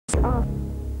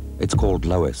It's called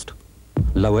Lowest.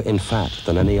 Lower in fat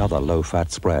than any other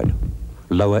low-fat spread.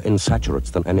 Lower in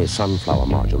saturates than any sunflower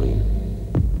margarine.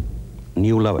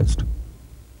 New Lowest.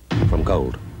 From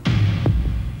Gold.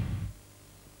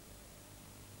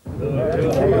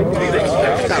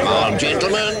 Come on,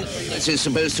 gentlemen. This is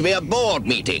supposed to be a board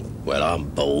meeting. Well, I'm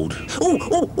bored.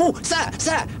 Oh,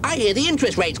 sir, I hear the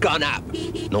interest rate's gone up.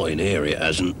 Not in here, it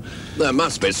hasn't. There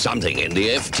must be something in the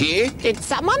FT. Did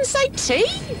someone say tea?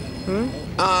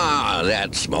 Ah,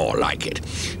 that's more like it.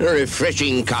 A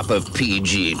refreshing cup of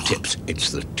PG tips. It's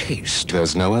the taste.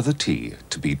 There's no other tea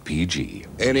to beat PG.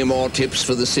 Any more tips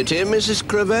for the city, Mrs.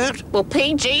 Cravat? Well,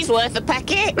 PG's worth a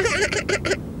packet.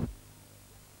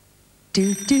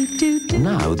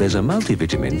 Now there's a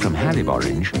multivitamin from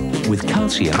Haliborange with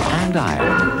calcium and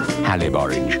iron.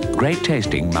 Haliborange, great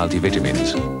tasting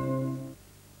multivitamins.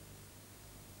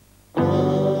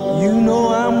 You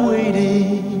know I'm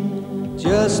waiting,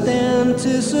 just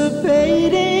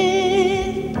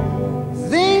anticipating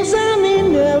things I may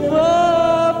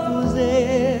never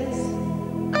possess.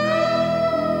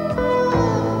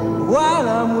 While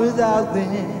I'm without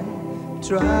them,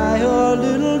 try a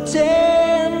little tenderness.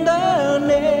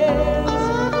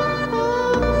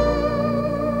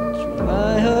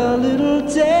 Try a little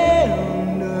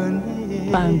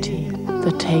tenderness. Bounty,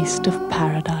 the taste of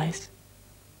paradise.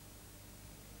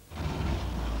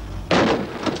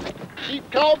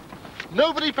 Keep calm.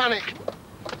 Nobody panic.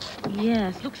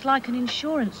 Yes, looks like an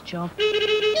insurance job.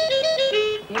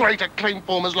 Great a claim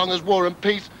form as long as war and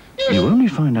peace. You only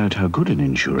find out how good an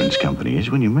insurance company is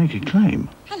when you make a claim.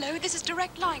 Hello, this is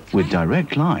Direct Line. With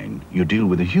Direct Line, you deal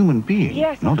with a human being,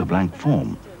 not a blank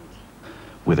form.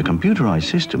 With a computerized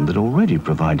system that already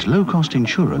provides low-cost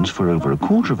insurance for over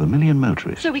 250,000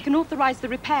 motorists. So we can authorize the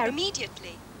repair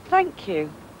immediately. Thank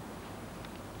you.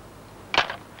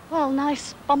 Well,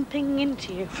 nice bumping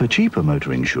into you. For cheaper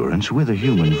motor insurance with a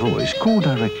human voice, call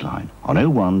Direct Line on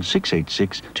 01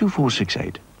 686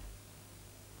 2468.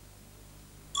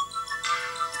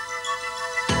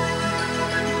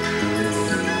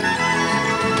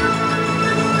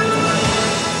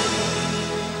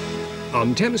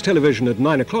 On Thames Television at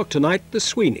 9 o'clock tonight, The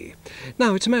Sweeney.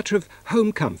 Now, it's a matter of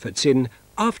home comforts in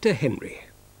After Henry.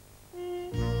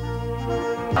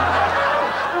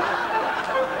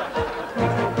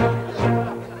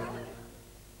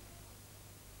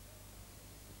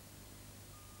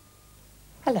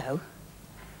 Hello.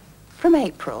 From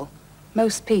April,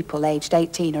 most people aged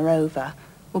 18 or over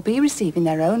will be receiving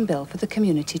their own bill for the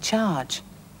community charge.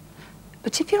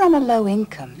 But if you're on a low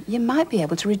income, you might be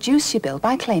able to reduce your bill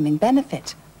by claiming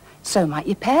benefit. So might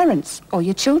your parents, or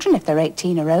your children if they're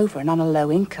 18 or over and on a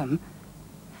low income.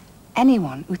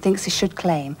 Anyone who thinks they should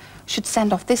claim should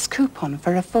send off this coupon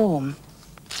for a form.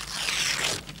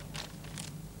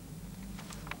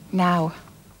 Now.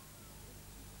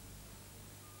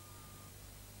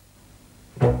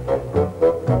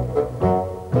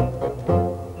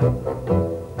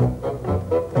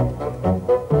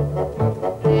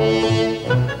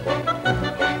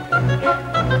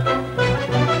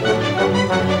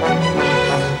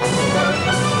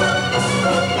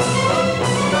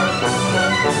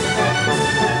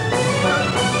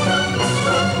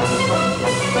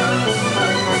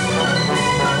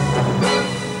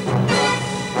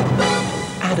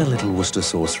 Add a little Worcester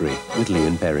Saucery with Lee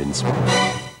and Perrins.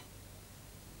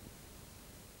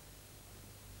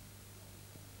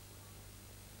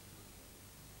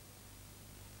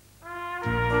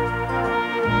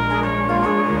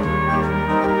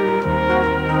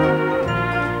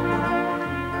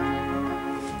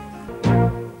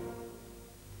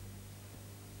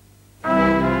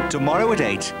 Tomorrow at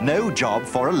 8, no job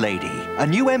for a lady. A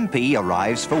new MP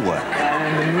arrives for work.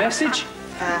 And the message?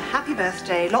 Happy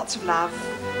birthday, lots of love.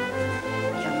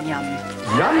 Yum, yum.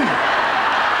 Yum!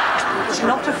 It's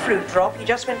not a fruit drop, he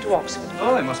just went to Oxford.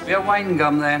 Oh, it must be a wine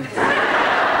gum then.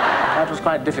 That was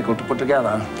quite difficult to put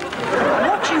together.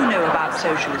 What you know about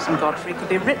socialism, Godfrey, could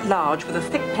be writ large with a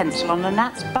thick pencil on a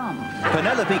gnat's bum.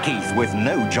 Penelope Keith with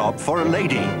No Job for a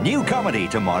Lady. New comedy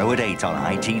tomorrow at 8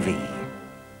 on ITV.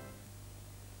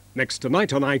 Next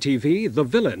tonight on ITV, the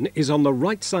villain is on the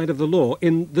right side of the law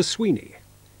in The Sweeney.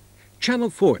 Channel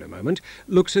 4 in a moment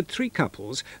looks at three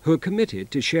couples who are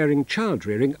committed to sharing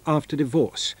child-rearing after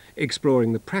divorce,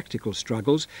 exploring the practical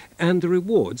struggles and the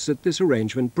rewards that this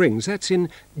arrangement brings. That's in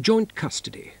Joint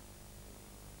Custody.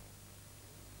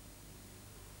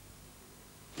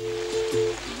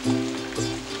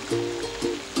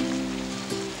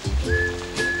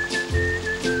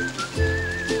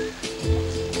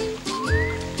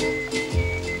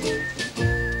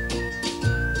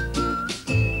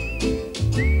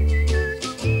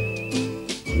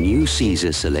 New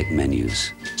Cesar Select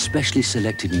menus. Specially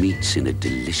selected meats in a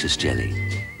delicious jelly.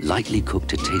 Lightly cooked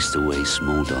to taste the way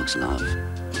small dogs love.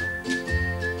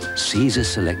 Cesar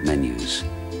Select menus.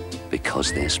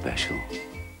 Because they're special.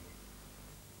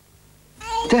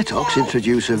 Dettox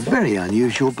introduce a very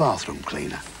unusual bathroom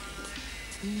cleaner.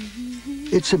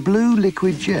 It's a blue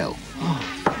liquid gel.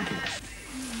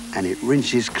 And it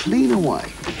rinses clean away.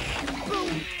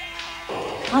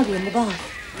 I'll be in the bath.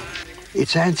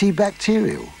 It's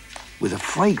antibacterial, with a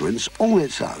fragrance all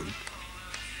its own.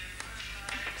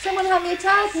 Someone have me a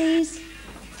towel, please.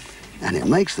 And it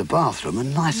makes the bathroom a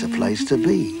nicer place to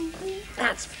be.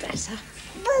 That's better.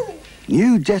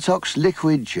 New Dettox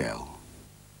Liquid Gel.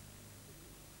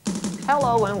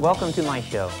 Hello and welcome to my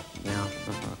show. Now,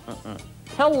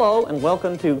 hello and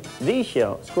welcome to the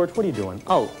show. Scorch, what are you doing?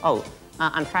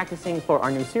 I'm practicing for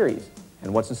our new series.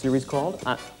 And what's the series called?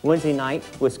 Wednesday Night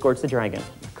with Scorch the Dragon.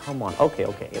 Come on, okay.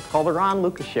 It's called the Ronn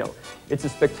Lucas Show. It's a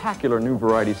spectacular new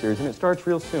variety series and it starts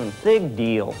real soon. Big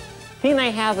deal. He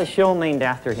may have a show named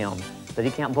after him, but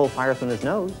he can't blow fire from his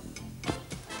nose.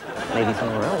 Maybe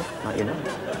somewhere else, not you know.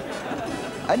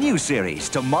 A new series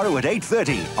tomorrow at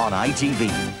 8:30 on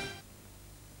ITV.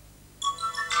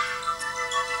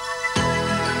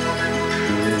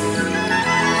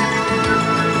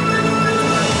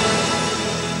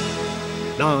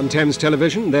 Now on Thames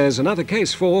Television, there's another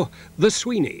case for the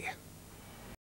Sweeney.